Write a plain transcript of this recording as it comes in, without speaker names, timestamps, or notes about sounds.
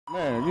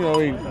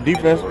Man,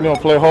 defense,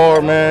 play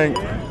hard, man.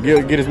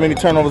 Get as many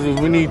turnovers as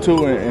we need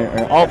to,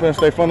 and offense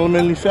stay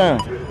fundamentally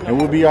sound, and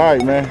we'll be all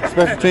right, man.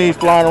 Special teams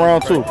flying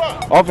around too.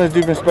 Offense,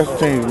 defense, special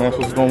teams, man. That's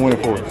what's gonna win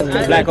it for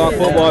us. Blackhawk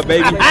football,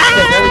 baby.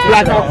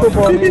 Blackhawk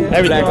football,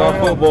 man.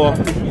 Blackhawk football.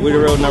 We the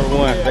real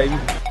 #1, baby.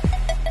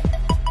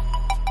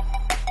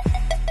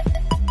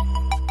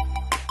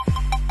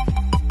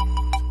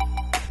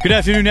 Good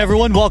afternoon,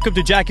 everyone. Welcome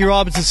to Jackie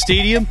Robinson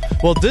Stadium.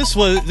 Well, this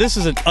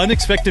is an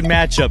unexpected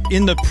matchup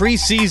in the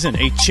preseason.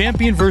 A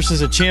champion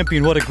versus a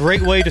champion. What a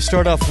great way to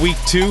start off week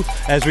 2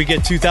 as we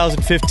get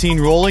 2015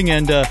 rolling.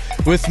 And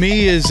with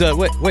me is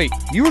wait,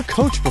 you were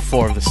coach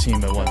before of this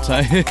team at one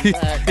time.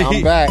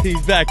 I'm back.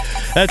 He's back.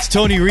 That's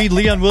Tony Reed.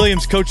 Leon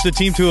Williams coached the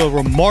team to a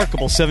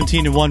remarkable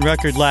 17-1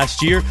 record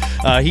last year.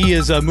 He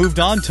has moved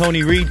on.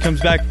 Tony Reed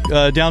comes back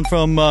down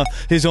from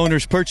his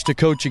owner's perch to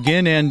coach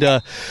again.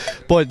 And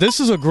boy, this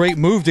is a great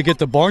move to get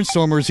the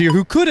Barnstormers here,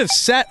 who could have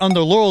sat on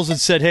their laurels and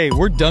said, hey,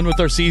 we're done with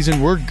our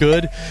season, we're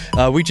good,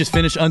 we just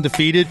finished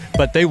undefeated,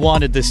 but they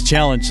wanted this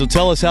challenge. So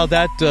tell us how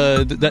that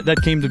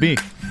came to be.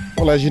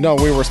 Well, as you know,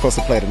 we were supposed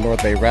to play the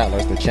North Bay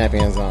Rattlers, the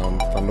champions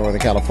from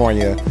Northern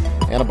California,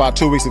 and about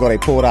 2 weeks ago they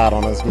pulled out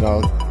on us,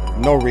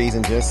 no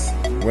reason, just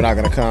we're not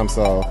going to come.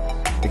 So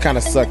it kind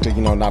of sucked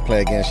to not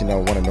play against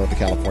one of Northern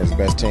California's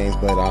best teams,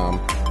 but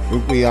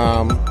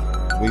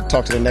we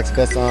talked to the next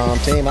best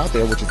team out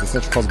there, which is the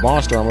Central Coast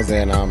Barnstormers,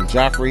 and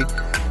Joffrey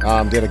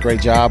did a great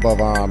job of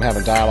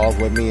having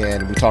dialogue with me,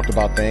 and we talked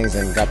about things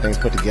and got things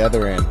put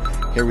together, and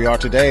here we are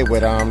today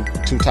with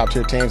 2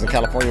 top-tier teams in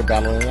California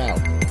battling it out.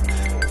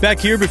 Back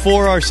here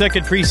before our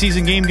second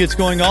preseason game gets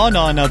going on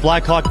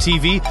Blackhawk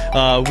TV.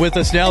 With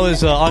us now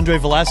is Andre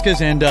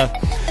Velasquez, and a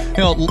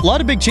lot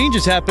of big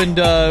changes happened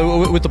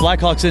with the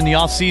Blackhawks in the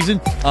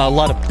offseason. A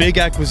lot of big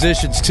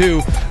acquisitions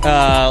too.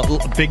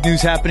 Big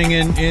news happening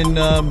in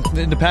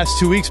the past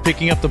 2 weeks,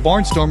 picking up the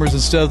Barnstormers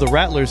instead of the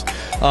Rattlers.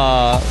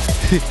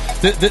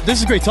 This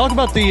is great. Talk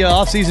about the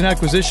offseason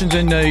acquisitions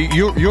and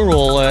your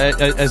role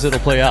as it'll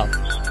play out.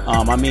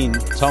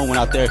 Tone went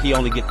out there. He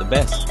only get the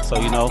best. So,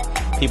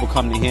 people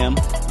come to him.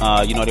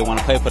 They want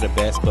to play for the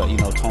best. But,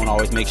 Tone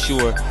always makes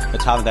sure the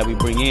talent that we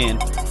bring in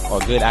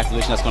are a good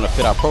acquisition that's going to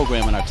fit our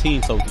program and our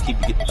team, so we can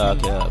keep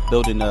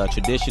building the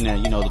tradition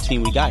and, the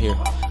team we got here.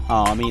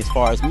 As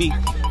far as me,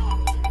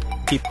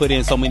 he put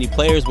in so many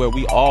players where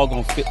we all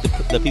going to fit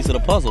the piece of the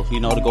puzzle,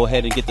 to go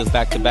ahead and get this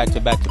back to back.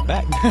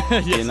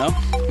 Yes.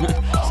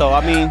 So,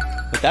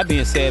 with that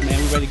being said, man,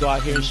 we're ready to go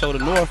out here and show the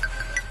North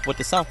what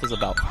the South is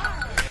about.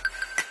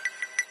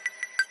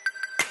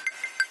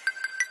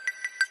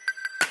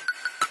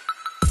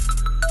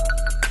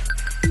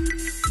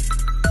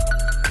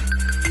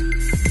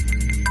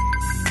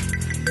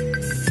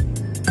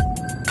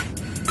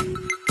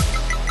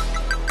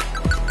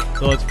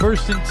 So it's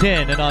 1st and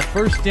 10, and on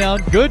first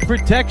down, good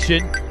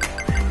protection.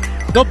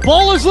 The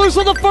ball is loose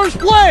on the first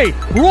play.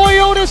 Roy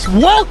Otis,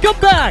 welcome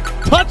back.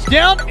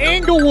 Touchdown,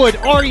 Inglewood.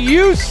 Are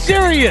you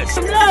serious?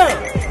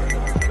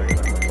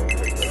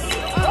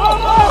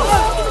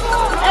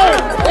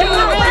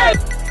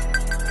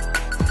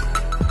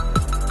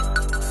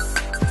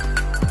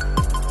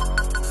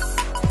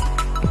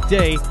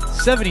 Day,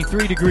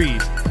 73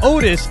 degrees.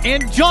 Otis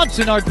and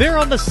Johnson are there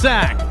on the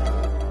sack.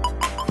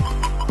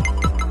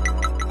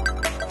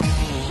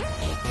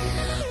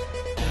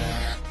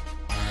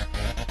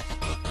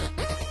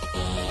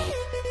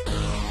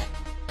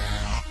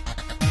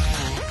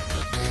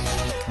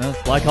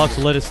 Blackhawks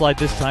will let it slide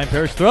this time.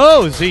 Parrish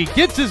throws. He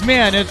gets his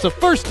man. And it's a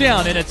first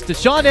down, and it's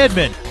Deshaun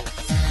Edmond.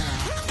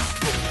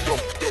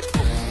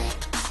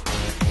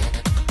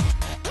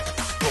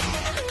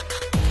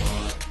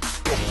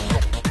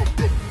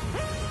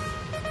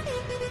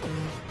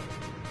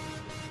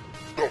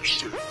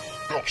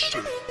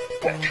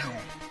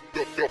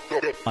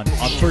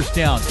 On first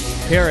down,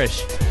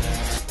 Parrish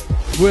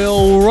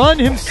will run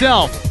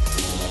himself.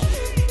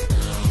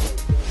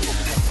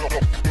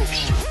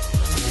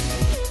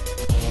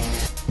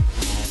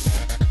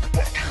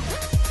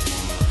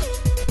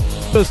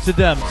 Goes to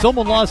them.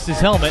 Someone lost his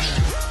helmet.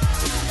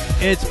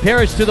 It's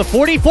Parrish to the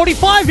 40,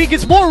 45. He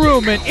gets more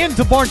room and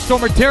into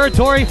Barnstormer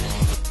territory.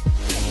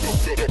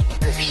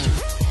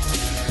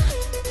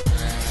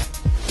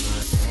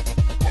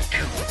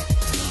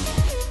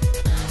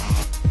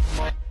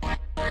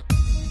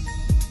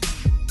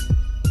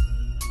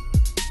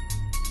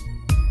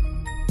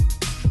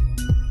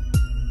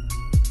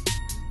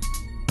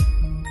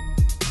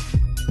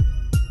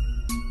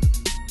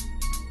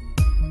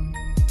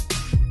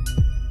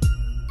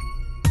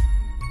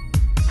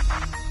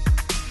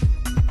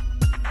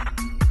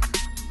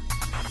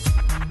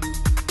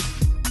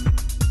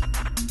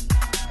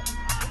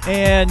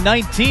 And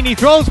 19, he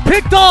throws,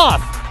 picked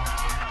off.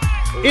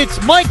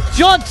 It's Mike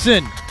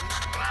Johnson.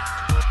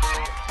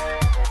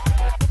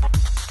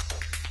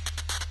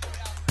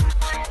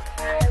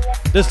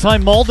 This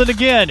time Malden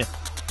again.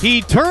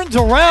 He turns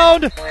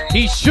around.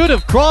 He should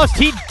have crossed.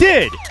 He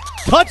did.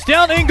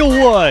 Touchdown,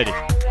 Inglewood.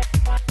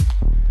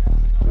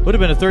 Would have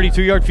been a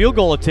 32-yard field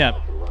goal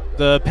attempt.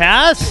 The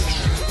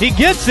pass, he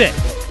gets it.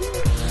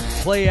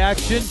 play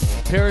action.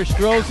 Parrish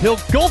throws. He'll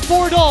go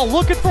for it all.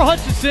 Looking for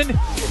Hutchinson.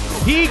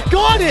 He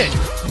got it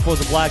for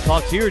the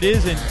Blackhawks. Here it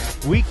is in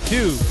week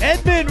 2.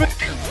 Edmund with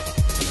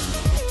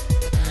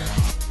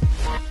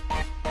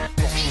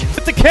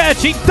the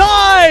catch. He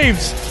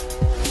dives.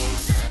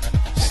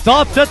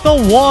 Stops at the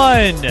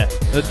 1.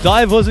 The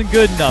dive wasn't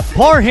good enough.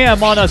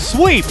 Parham on a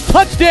sweep.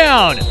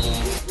 Touchdown.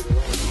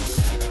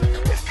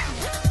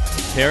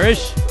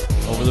 Parrish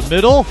over the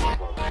middle.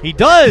 He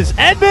does.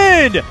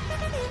 Edmund.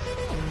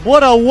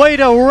 What a way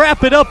to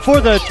wrap it up for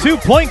the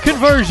 2-point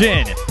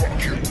conversion.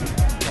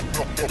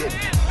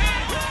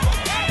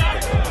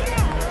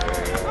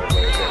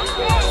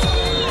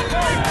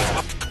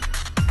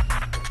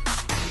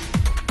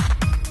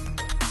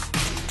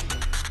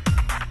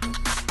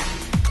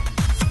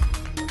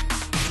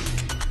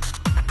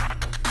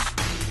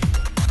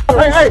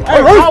 Hey,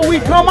 how we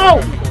come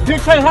out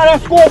dictate how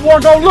that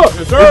scoreboard gonna look.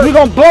 Yes, is we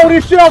gonna blow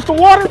this shit off the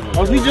water,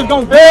 or is we just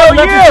gonna let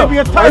this shit be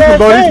a tight ass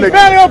game?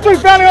 Family on 3,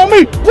 family on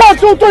me. 1,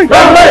 2, 3,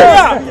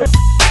 family.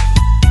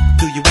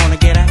 Do you wanna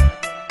get out?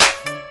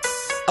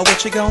 Or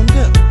what you gonna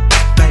do,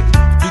 baby?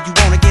 Do you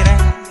wanna get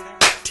out?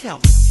 Tell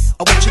me.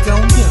 Or what you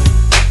gonna do?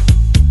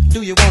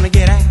 Do you wanna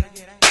get out?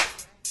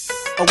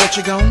 Or what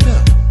you gonna do?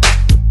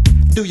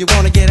 Do you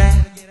wanna get out?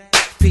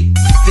 Beat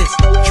this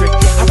trick.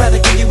 I'd rather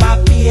give you my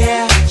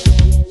bitch.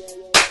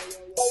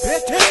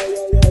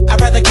 I'd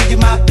rather give you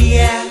my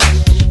bitch.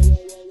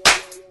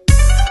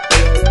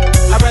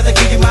 I'd rather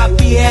give you my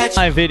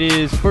bitch. It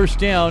is first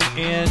down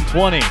and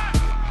 20.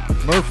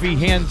 Murphy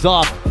hands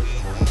off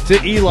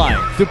to Eli.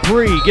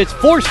 Dupree gets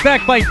forced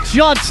back by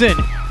Johnson.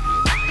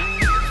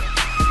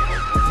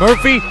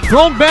 Murphy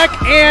thrown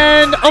back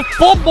and a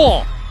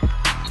fumble.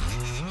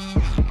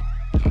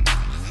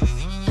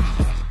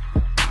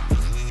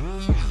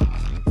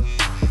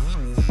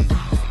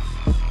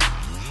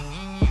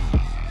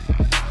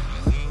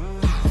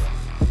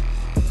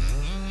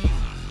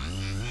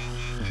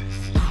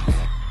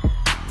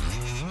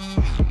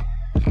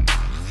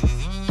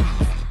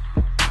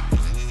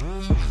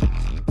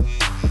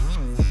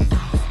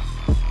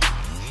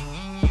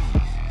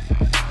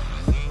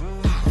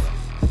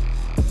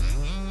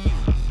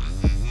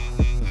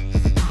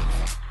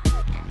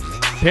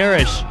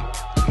 Parrish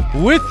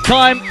with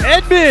time.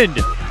 Edmund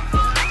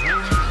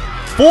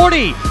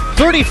 40,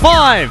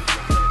 35.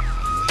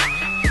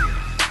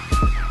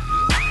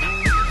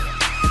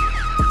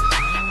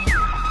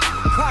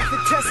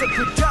 Prophetessa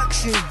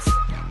Productions.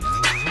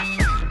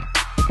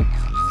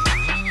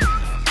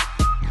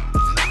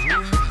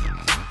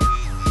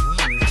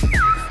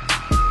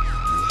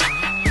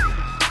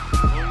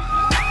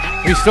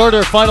 We start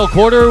our final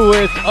quarter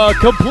with a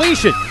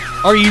completion.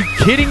 Are you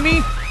kidding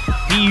me?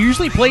 He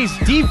usually plays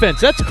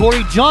defense. That's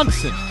Corey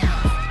Johnson.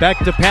 Back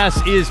to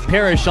pass is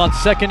Parrish on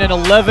 2nd and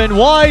 11.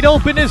 Wide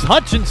open is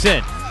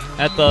Hutchinson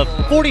at the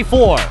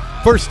 44.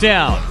 First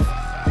down.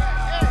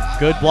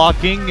 Good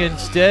blocking.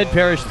 Instead,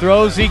 Parrish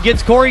throws. He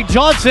gets Corey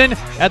Johnson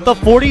at the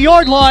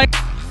 40-yard line.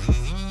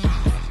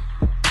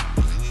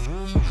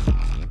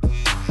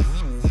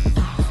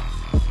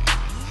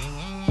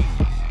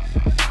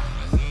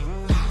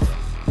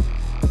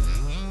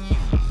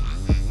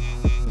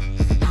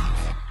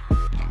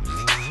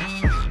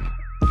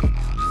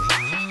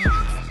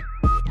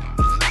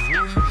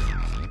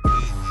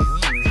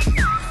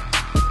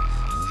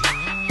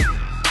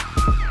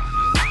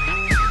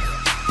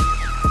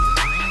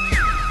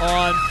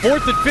 On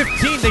 4th and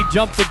 15, they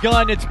jump the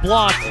gun. It's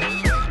blocked,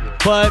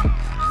 but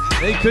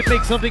they could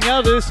make something out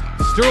of this.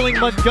 Sterling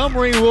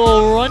Montgomery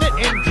will run it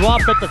and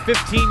drop at the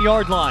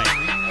 15-yard line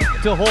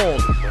to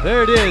hold.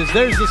 There it is.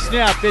 There's the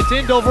snap. It's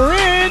end over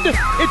end.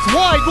 It's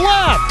wide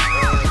left.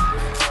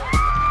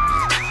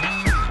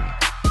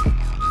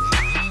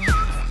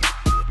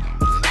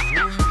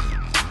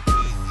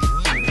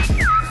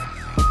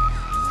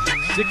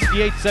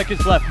 68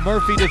 seconds left.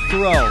 Murphy to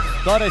throw.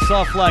 Thought I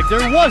saw a flag.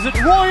 There wasn't.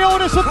 Roy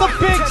Otis with the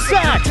big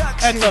sack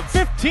at the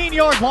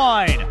 15-yard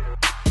line.